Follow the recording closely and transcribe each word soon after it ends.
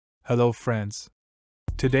Hello friends.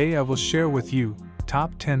 Today I will share with you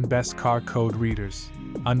top 10 best car code readers,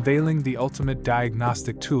 unveiling the ultimate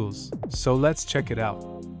diagnostic tools, so let's check it out.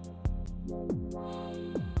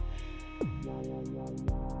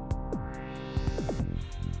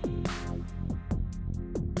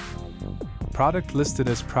 Product listed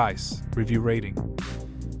as price, review rating.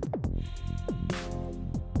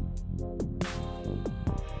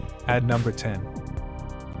 At number 10.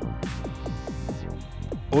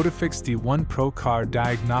 Odafix D1 Pro Car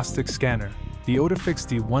Diagnostic Scanner. The Odafix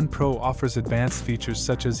D1 Pro offers advanced features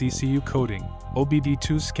such as ECU coding,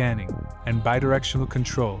 OBD2 scanning, and bidirectional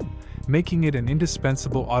control, making it an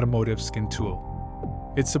indispensable automotive scan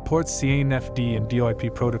tool. It supports CAN-FD and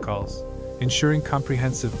DOIP protocols, ensuring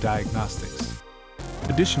comprehensive diagnostics.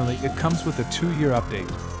 Additionally, it comes with a 2-year update,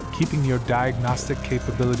 keeping your diagnostic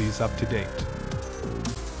capabilities up to date.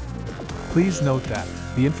 Please note that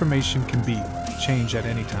the information can be changed at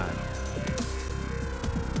any time.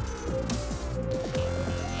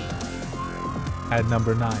 At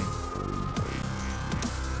number 9.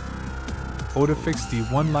 Odafix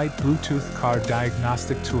D1 Lite Bluetooth Car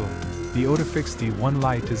Diagnostic Tool. The Odafix D1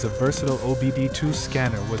 Lite is a versatile OBD2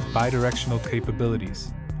 scanner with bidirectional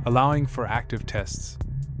capabilities, allowing for active tests.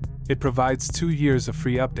 It provides 2 years of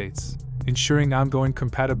free updates, ensuring ongoing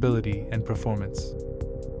compatibility and performance.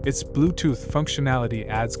 Its Bluetooth functionality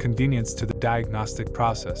adds convenience to the diagnostic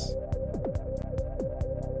process.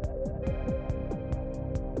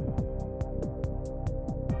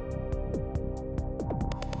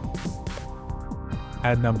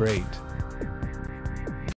 At number 8.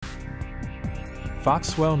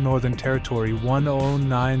 Foxwell Northern Territory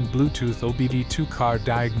 1009 Bluetooth OBD2 Car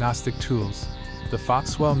Diagnostic Tools. The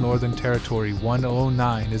Foxwell Northern Territory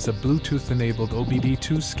 1009 is a Bluetooth-enabled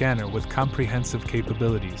OBD2 scanner with comprehensive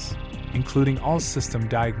capabilities, including all system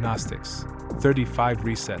diagnostics, 35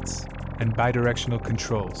 resets, and bidirectional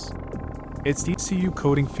controls. Its ECU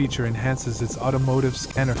coding feature enhances its automotive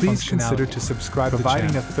scanner functionality. Please consider to subscribe providing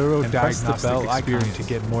to the channel a thorough and diagnostic press the bell experience icon to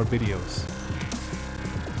get more videos.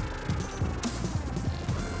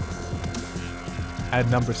 At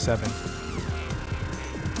number 7.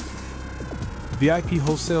 VIP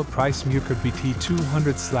Wholesale Price MUCAR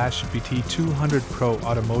BT200/BT200 Pro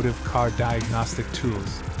Automotive Car Diagnostic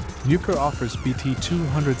Tools. MUCAR offers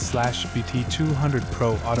BT200/BT200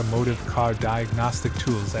 Pro Automotive Car Diagnostic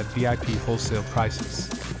Tools at VIP wholesale prices.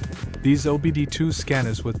 These OBD2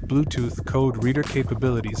 scanners with Bluetooth code reader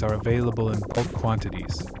capabilities are available in bulk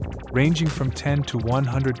quantities, ranging from 10 to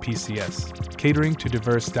 100 PCS, catering to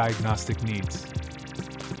diverse diagnostic needs.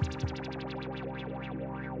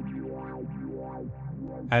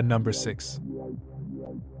 At number 6.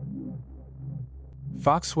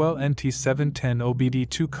 Foxwell N710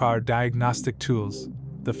 OBD2 Car Diagnostic Tools.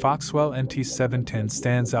 The Foxwell N710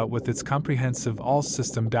 stands out with its comprehensive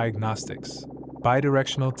all-system diagnostics,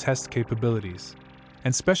 bidirectional test capabilities,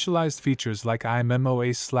 and specialized features like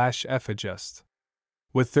IMMOA/F adjust.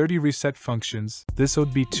 With 30 reset functions, this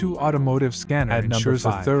OBD2 automotive scanner ensures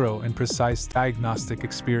a thorough and precise diagnostic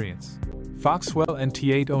experience. Foxwell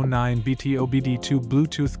N809 BT OBD2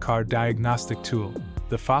 Bluetooth Car Diagnostic Tool.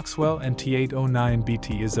 The Foxwell N809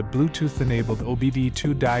 BT is a Bluetooth-enabled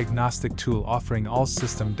OBD2 diagnostic tool offering all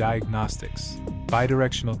system diagnostics,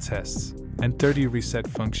 bidirectional tests, and 30 reset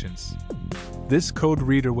functions. This code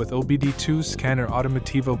reader with OBD2 scanner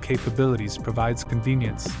Automotive capabilities provides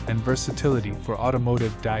convenience and versatility for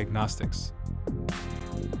automotive diagnostics.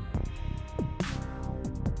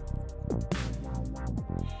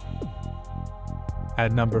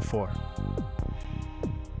 At number 4.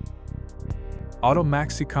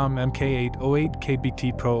 MaxiCOM MK808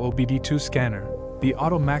 KBT Pro OBD2 Scanner. The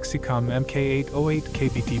MaxiCOM MK808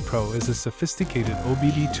 KBT Pro is a sophisticated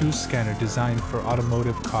OBD2 scanner designed for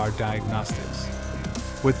automotive car diagnostics.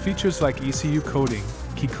 With features like ECU coding,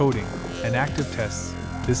 key coding, and active tests,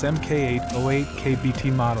 this MK808 KBT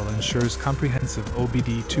model ensures comprehensive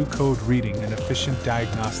OBD2 code reading and efficient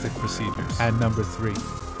diagnostic procedures. At number 3.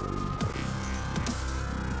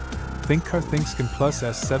 Thinkcar Thinkscan Plus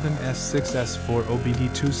S7 S6 S4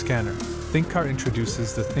 OBD2 Scanner. Thinkcar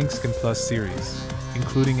introduces the Thinkscan Plus series,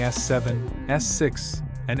 including S7, S6,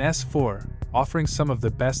 and S4, offering some of the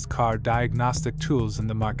best car diagnostic tools in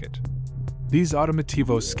the market. These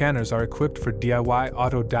Automotive scanners are equipped for DIY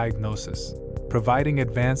auto diagnosis, providing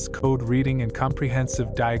advanced code reading and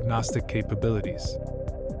comprehensive diagnostic capabilities.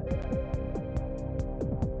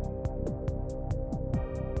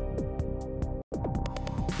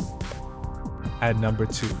 At number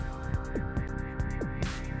 2.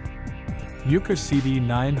 MUCAR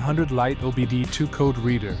CD900 Lite OBD2 Code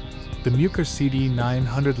Reader. The MUCAR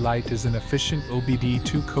CD900 Lite is an efficient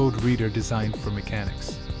OBD2 code reader designed for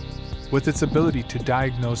mechanics. With its ability to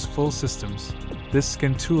diagnose full systems, this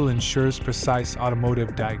scan tool ensures precise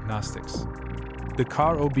automotive diagnostics. The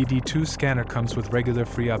CAR OBD2 scanner comes with regular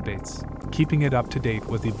free updates, keeping it up to date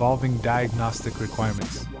with evolving diagnostic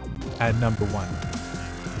requirements. At number 1.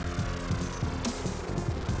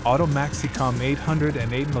 Auto MaxiCOM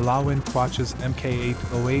 808 Malawin Quachas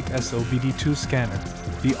MK808S OBD2 Scanner.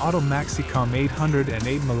 The Auto MaxiCOM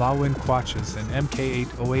 808 Malawin Quachas and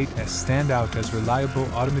MK808S stand out as reliable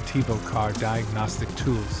Automotive car diagnostic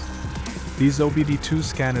tools. These OBD2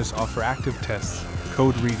 scanners offer active tests,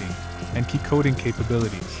 code reading, and key coding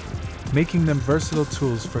capabilities, making them versatile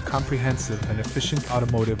tools for comprehensive and efficient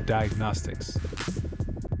automotive diagnostics.